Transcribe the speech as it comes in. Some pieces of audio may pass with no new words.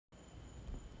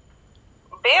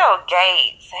Bill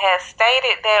Gates has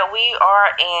stated that we are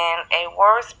in a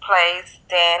worse place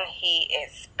than he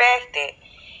expected.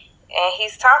 And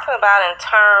he's talking about in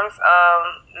terms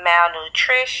of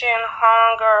malnutrition,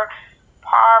 hunger,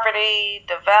 poverty,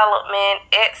 development,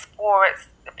 exports,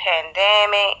 the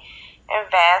pandemic, and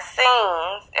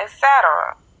vaccines,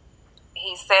 etc.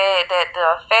 He said that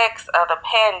the effects of the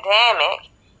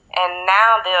pandemic and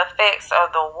now the effects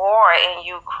of the war in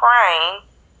Ukraine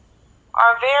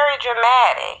are very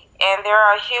dramatic, and there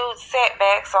are huge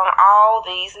setbacks on all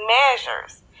these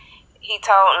measures. He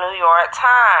told New York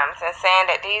Times and saying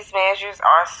that these measures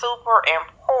are super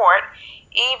important.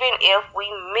 Even if we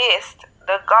missed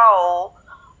the goal,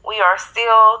 we are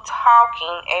still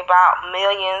talking about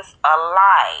millions of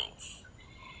lives.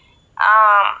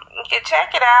 You can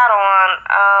check it out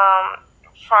on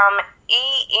from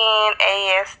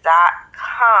ENAS.com.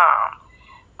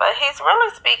 But he's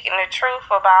really speaking the truth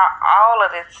about all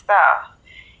of this stuff.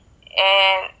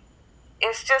 And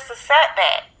it's just a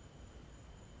setback.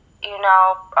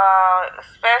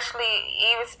 Especially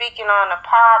even speaking on the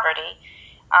poverty,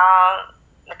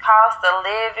 the cost of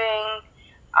living,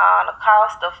 the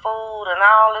cost of food and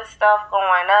all this stuff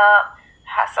going up.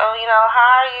 So,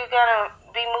 how are you going to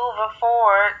be moving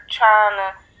forward trying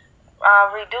to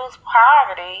reduce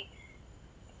poverty?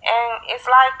 And it's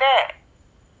like that.